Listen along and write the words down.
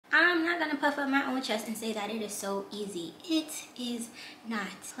not gonna puff up my own chest and say that it is so easy. It is not.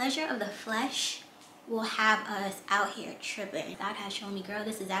 Pleasure of the flesh will have us out here tripping. God has shown me, girl,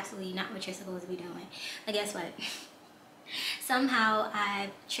 this is absolutely not what you're supposed to be doing. But guess what? Somehow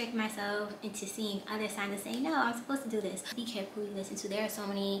I've tricked myself into seeing other signs and saying, no, I'm supposed to do this. Be careful who you listen to. There are so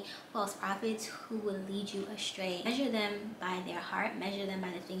many false prophets who will lead you astray. Measure them by their heart, measure them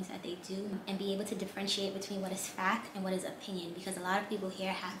by the things that they do, and be able to differentiate between what is fact and what is opinion, because a lot of people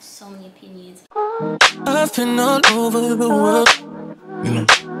here have so many opinions. I've been all over the world, you know,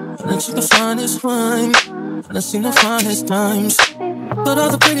 and I see the finest wine, and I seen the finest times, but all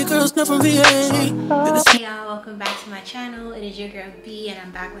the pretty girls come from VA. Hey y'all, welcome back to my channel. It is your girl B, and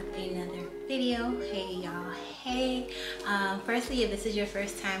I'm back with another video. Hey y'all, hey. Firstly, if this is your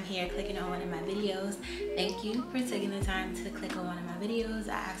first time here clicking on one of my videos, thank you for taking the time to click on one of my videos.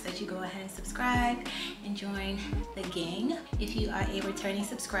 I ask that you go ahead and subscribe and join the gang. If you are a returning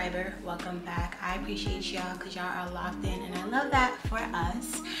subscriber, welcome back. I appreciate y'all because y'all are locked in, and I love that for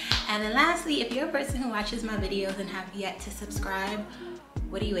us. And then lastly, if you're a person who watches my videos and have yet to subscribe,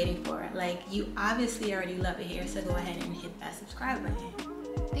 what are you waiting for? Like, you obviously already love it here, so go ahead and hit that subscribe button.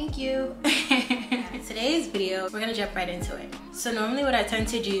 Thank you. Today's video, we're gonna jump right into it. So normally what I tend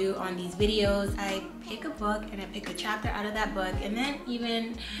to do on these videos, I pick a book and I pick a chapter out of that book and then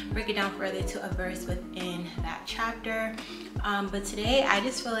even break it down further to a verse within that chapter. But today I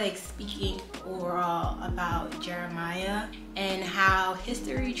just feel like speaking overall about Jeremiah and how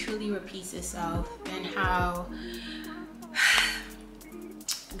history truly repeats itself, and how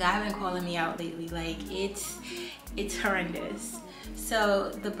God been calling me out lately. Like, it's horrendous. So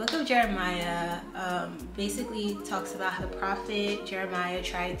the book of Jeremiah basically talks about how the prophet Jeremiah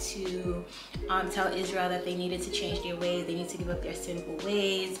tried to tell Israel that they needed to change their ways. They need to give up their sinful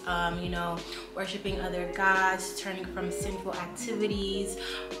ways, you know, worshiping other gods, turning from sinful activities,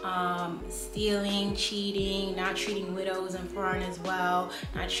 stealing, cheating, not treating widows and foreign as well,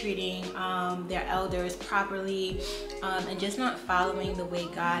 not treating their elders properly, and just not following the way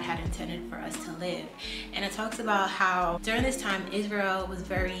God had intended for us to live. And it talks about how during this time Israel was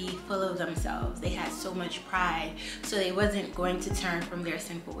very full of themselves. They had so much pride, so they wasn't going to turn from their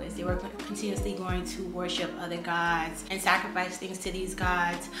sinful ways. They were continuously going to worship other gods and sacrifice things to these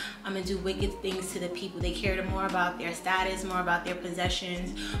gods, and do wicked things to the people. They cared more about their status, more about their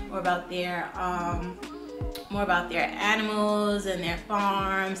possessions, more about their animals and their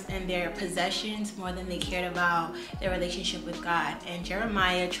farms and their possessions, more than they cared about their relationship with God. And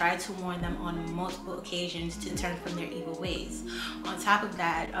Jeremiah tried to warn them on multiple occasions to turn from their evil ways. On top of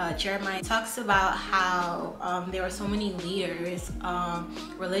that, Jeremiah talks about how there were so many leaders,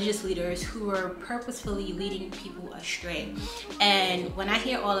 religious leaders, who were purposefully leading people astray. And when I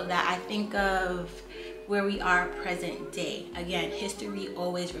hear all of that, I think of where we are present day. Again, history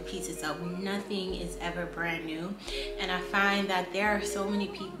always repeats itself. Nothing is ever brand new. And I find that there are so many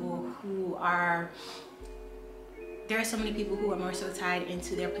people who are more so tied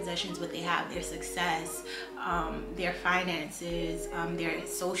into their possessions, what they have, their success, their finances, their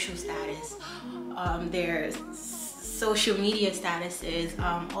social status, their social media statuses,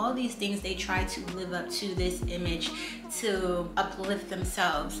 all these things. They try to live up to this image to uplift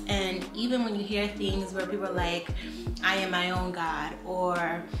themselves. And even when you hear things where people are like, I am my own God,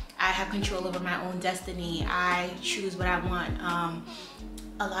 or I have control over my own destiny, I choose what I want,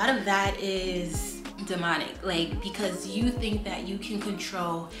 a lot of that is demonic, like, because you think that you can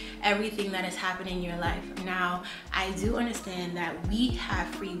control everything that is happening in your life. Now, I do understand that we have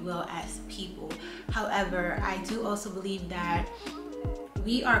free will as people. However, I do also believe that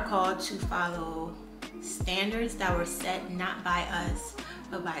we are called to follow standards that were set not by us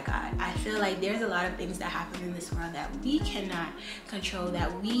but by God. I feel like there's a lot of things that happen in this world that we cannot control,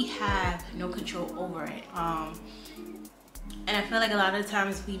 that we have no control over it. And I feel like a lot of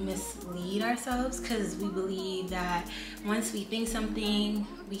times we mislead ourselves because we believe that once we think something,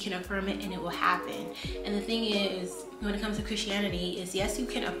 we can affirm it and it will happen. And the thing is, when it comes to Christianity, is yes, you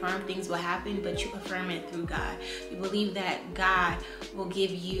can affirm things will happen, but you affirm it through God. You believe that God will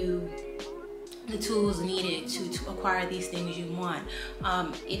give you the tools needed to acquire these things you want.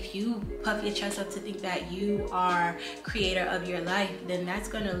 If you puff your chest up to think that you are creator of your life, then that's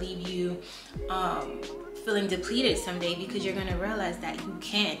going to leave you feeling depleted someday, because you're going to realize that you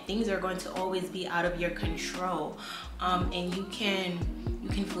can't. Things are going to always be out of your control, and you can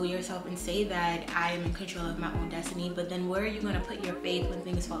fool yourself and say that I am in control of my own destiny, but then where are you going to put your faith when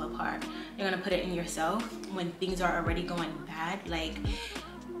things fall apart? You're going to put it in yourself when things are already going bad. Like,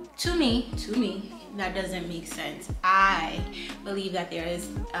 To me, that doesn't make sense. I believe that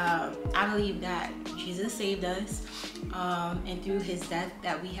I believe that Jesus saved us, and through his death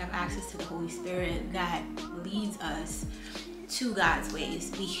that we have access to the Holy Spirit that leads us to God's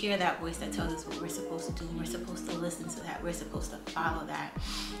ways. We hear that voice that tells us what we're supposed to do, and we're supposed to listen to that. We're supposed to follow that.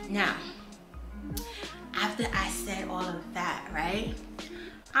 Now, after I said all of that, right?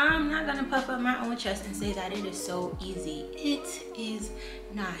 I'm not gonna puff up my own chest and say that it is so easy. It is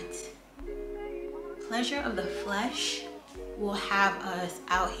not. Pleasure of the flesh will have us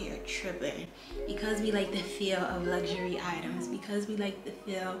out here tripping because we like the feel of luxury items, because we like the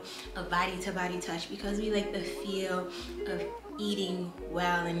feel of body to body touch, because we like the feel of eating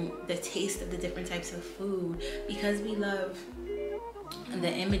well and the taste of the different types of food, because we love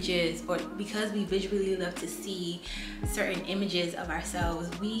the images, or because we visually love to see certain images of ourselves.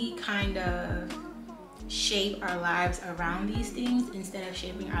 We kind of shape our lives around these things instead of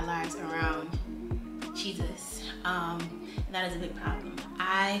shaping our lives around Jesus. That is a big problem.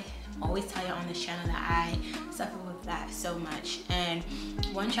 I always tell you on this channel that I suffer with that so much. And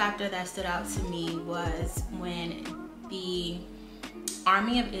one chapter that stood out to me was when the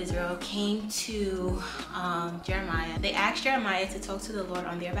army of Israel came to Jeremiah. They asked Jeremiah to talk to the Lord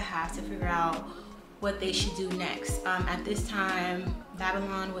on their behalf to figure out what they should do next. At this time,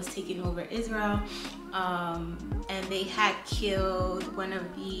 Babylon was taking over Israel, and they had killed one of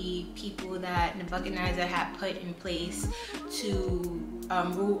the people that Nebuchadnezzar had put in place to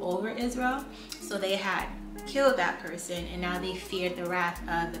rule over Israel. So they had killed that person, and now they feared the wrath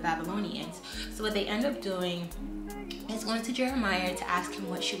of the Babylonians. So what they end up doing is going to Jeremiah to ask him,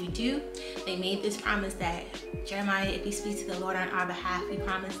 what should we do? They made this promise that, Jeremiah, if we speak to the Lord on our behalf, we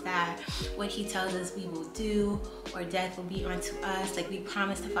promise that what he tells us we will do, or death will be unto us. Like, we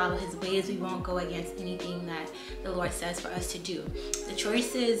promise to follow his ways. We won't go against anything that the Lord says for us to do. The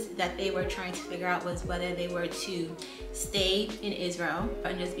choices that they were trying to figure out was whether they were to stay in Israel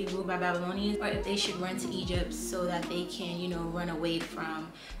and just be ruled by Babylonians, or if they should run to Egypt so that they can, you know, run away from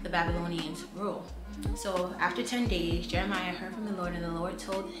the Babylonians' rule. So after 10 days, Jeremiah heard from the Lord, and the Lord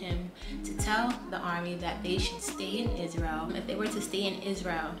told him to tell the army that they should stay in Israel. If they were to stay in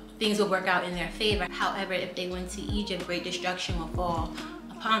Israel, things will work out in their favor. However, if they went to Egypt, great destruction will fall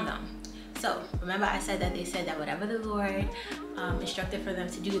upon them. So remember, I said that they said that whatever the Lord instructed for them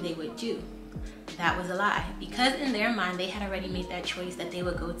to do, they would do. That was a lie, because in their mind they had already made that choice that they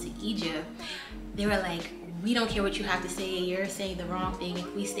would go to Egypt. They were like, we don't care what you have to say, you're saying the wrong thing.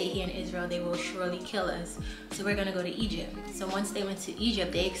 If we stay here in Israel, they will surely kill us, so we're gonna go to Egypt. So once they went to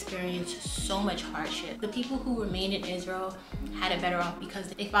Egypt, they experienced so much hardship. The people who remained in Israel had it better off because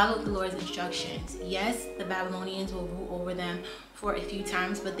they followed the Lord's instructions. Yes, the Babylonians will rule over them for a few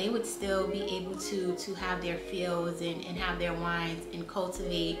times, but they would still be able to have their fields and have their wines and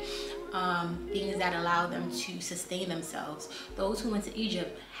cultivate things that allow them to sustain themselves. Those who went to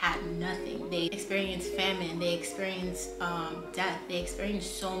Egypt had nothing. They experienced famine, they experienced death, they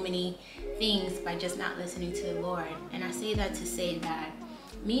experienced so many things by just not listening to the Lord. And I say that to say that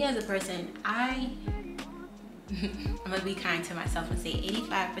me as a person, I'm gonna be kind to myself and say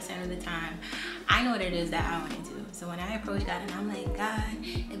 85% of the time, I know what it is that I want to do. So when I approach God and I'm like, God,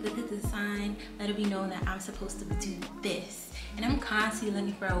 if this is a sign, let it be known that I'm supposed to do this. And I'm constantly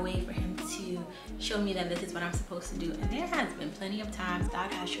looking for a way for him to show me that this is what I'm supposed to do. And there has been plenty of times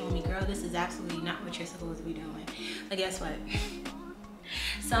God has shown me, girl, this is absolutely not what you're supposed to be doing. But guess what?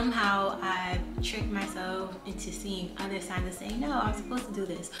 Somehow I tricked myself into seeing other signs and saying, no, I'm supposed to do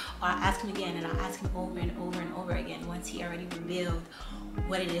this. Or I'll ask him again, and I'll ask him over and over and over again once he already revealed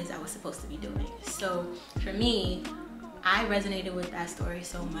what it is I was supposed to be doing. So for me, I resonated with that story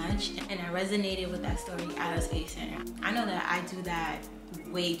so much, and I resonated with that story out of Space Center. I know that I do that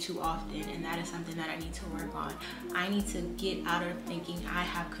way too often, and that is something that I need to work on. I need to get out of thinking I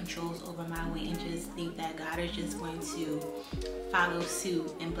have controls over my way and just think that God is just going to follow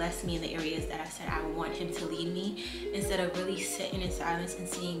suit and bless me in the areas that I said I want him to lead me, instead of really sitting in silence and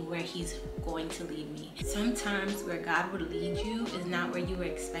seeing where he's going to lead me. Sometimes where God would lead you is not where you were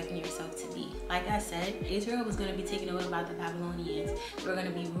expecting yourself to be. Like I said, Israel was going to be taken over by the Babylonians. They were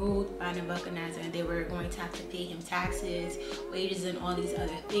going to be ruled by Nebuchadnezzar, and they were going to have to pay him taxes, wages, and all these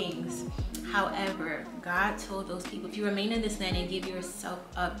other things. However, God told those people, if you remain in this land and give yourself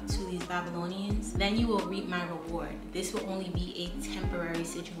up to these Babylonians, then you will reap my reward. This will only be a temporary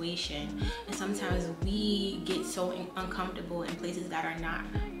situation. And sometimes we get so uncomfortable in places that are not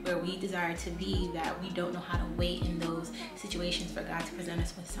where we desire to be, that we don't know how to wait in those situations for God to present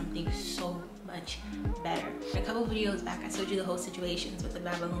us with something so much better. A couple videos back, I showed you the whole situations with the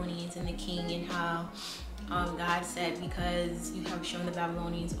Babylonians and the king, and how God said, because you have shown the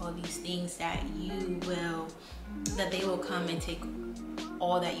Babylonians all these things, that they will come and take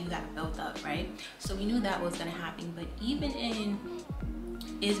all that you have built up, right? So we knew that was going to happen. But even in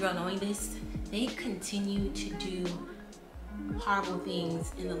Israel knowing this, they continue to do horrible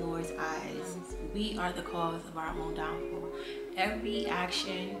things in the Lord's eyes. We are the cause of our own downfall. Every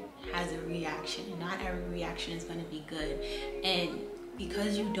action has a reaction, and not every reaction is going to be good. And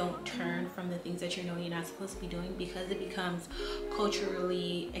because you don't turn from the things that you know you're not supposed to be doing, because it becomes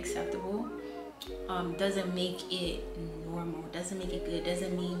culturally acceptable, doesn't make it normal, doesn't make it good,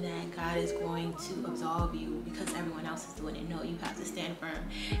 doesn't mean that God is going to absolve you because everyone else is doing it. No, you have to stand firm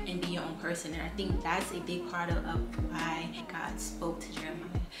and be your own person. And I think that's a big part of why God spoke to Jeremiah.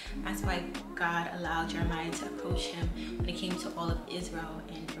 That's why God allowed Jeremiah to approach him when it came to all of Israel.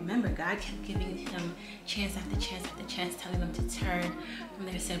 And remember, God kept giving him chance after chance after chance, telling them to turn from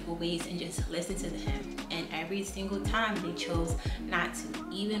their sinful ways and just listen to him. And every single time they chose not to,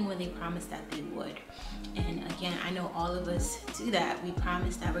 even when they promised that they would. And again, I know all of us do that. We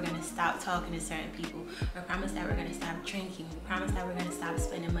promise that we're going to stop talking to certain people. We promise that we're going to stop drinking. We promise that we're going to stop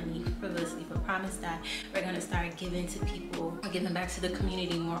spending money frivolously. We promise that we're going to start giving to people or giving back to the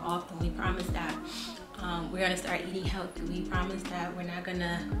community more often. We promise that we're going to start eating healthy. We promise that we're not going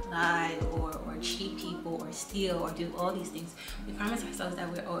to lie or cheat people or steal or do all these things. We promise ourselves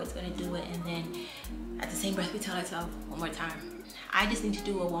that we're always going to do it, and then at the same breath we tell ourselves one more time, I just need to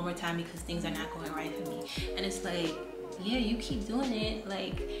do it one more time because things are not going right for me. And it's like, yeah, you keep doing it,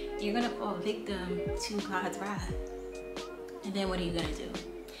 like you're gonna fall victim to God's wrath. And then what are you gonna do?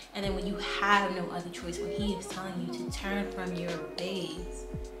 And then when you have no other choice, when he is telling you to turn from your ways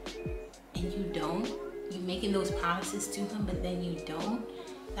and you don't, you're making those promises to him, but then you don't,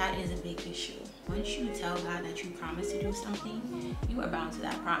 that is a big issue. Once you tell God that you promise to do something, you are bound to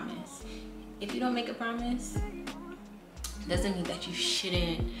that promise. If you don't make a promise, doesn't mean that you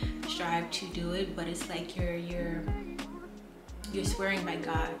shouldn't strive to do it, but it's like you're swearing by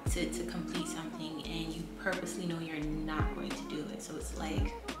God to complete something, and you purposely know you're not going to do it. So it's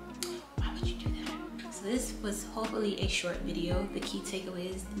like, why would you do that? So this was hopefully a short video. The key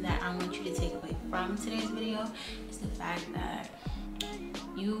takeaways that I want you to take away from today's video is the fact that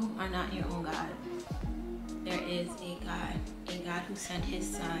you are not your own God. There is a God who sent his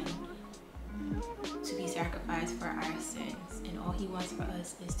son to be sacrificed for our sins, and all he wants for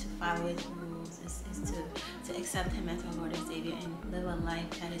us is to follow his rules, is to accept him as our Lord and Savior and live a life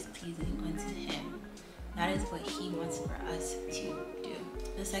that is pleasing unto him. That is what he wants for us to do.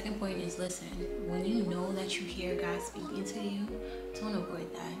 The second point is, listen, when you know that you hear God speaking to you, don't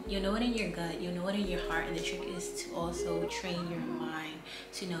avoid that. You'll know it in your gut, you'll know it in your heart, and the trick is to also train your mind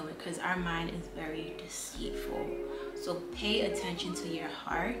to know it, because our mind is very deceitful. So pay attention to your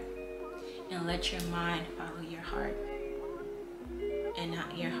heart and let your mind follow your heart, and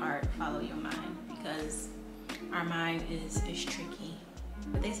not your heart follow your mind, because our mind is tricky.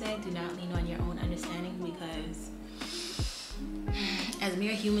 But they say, do not lean on your own understanding, because as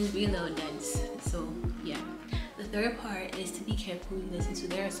mere humans, we're a little dense. So yeah. The third part is to be careful who you listen to.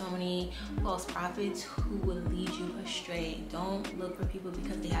 There are so many false prophets who will lead you astray. Don't look for people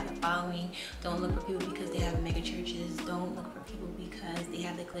because they have a following. Don't look for people because they have mega churches. Don't look for people because they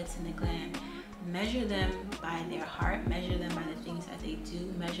have the glitz and the glam. Measure them by their heart. Measure them by the things that they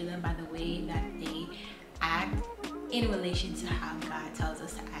do. Measure them by the way that they act in relation to how God tells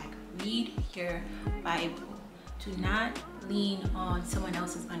us to act. Read your Bible. Do not lean on someone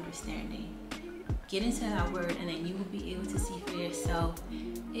else's understanding. Get into that word, and then you will be able to see for yourself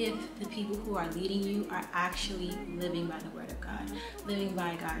if the people who are leading you are actually living by the word of God, living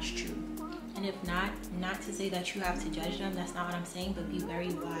by God's truth. And if not to say that you have to judge them, that's not what I'm saying, but be very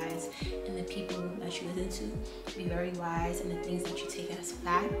wise in the people that you listen to. Be very wise in the things that you take as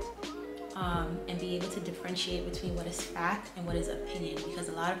fact, and be able to differentiate between what is fact and what is opinion, because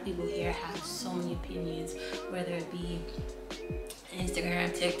a lot of people here have so many opinions, whether it be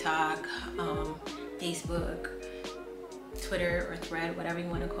Instagram, TikTok, Facebook, Twitter, or Thread, whatever you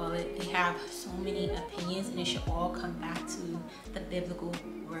want to call it. They have so many opinions, and it should all come back to the biblical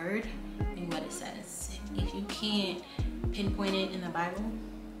word and what it says. If you can't pinpoint it in the Bible,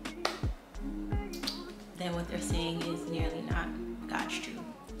 then what they're saying is nearly not God's truth.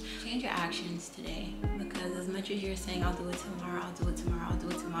 Change your actions today, because as much as you're saying, I'll do it tomorrow, I'll do it tomorrow, I'll do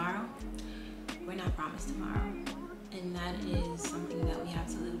it tomorrow, we're not promised tomorrow. And that is something that we have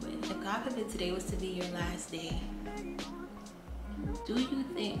to live with. If God forbid today was to be your last day, do you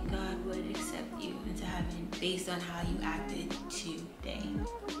think God would accept you into heaven based on how you acted today?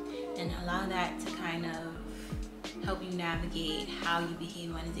 And allow that to kind of help you navigate how you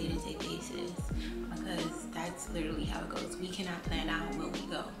behave on a day-to-day basis, because that's literally how it goes. We cannot plan out where we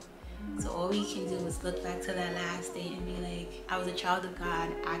go. So all we can do is look back to that last day and be like, I was a child of God,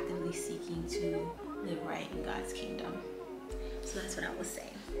 actively seeking to live right in God's kingdom. So that's what I was saying.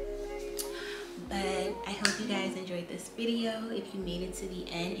 But I hope you guys enjoyed this video. If you made it to the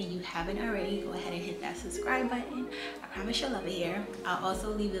end and you haven't already, go ahead and hit that subscribe button. I promise you'll love it here. I'll also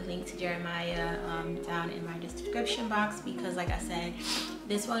leave a link to Jeremiah down in my description box, because like I said,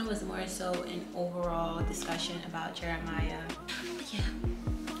 this one was more so an overall discussion about Jeremiah. But yeah,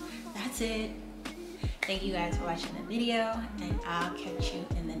 that's it. Thank you guys for watching the video, and I'll catch you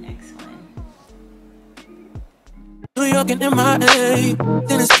in the next one. New York and MIA,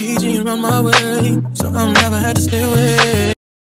 then it's PG around my way, so I'm never had to stay away.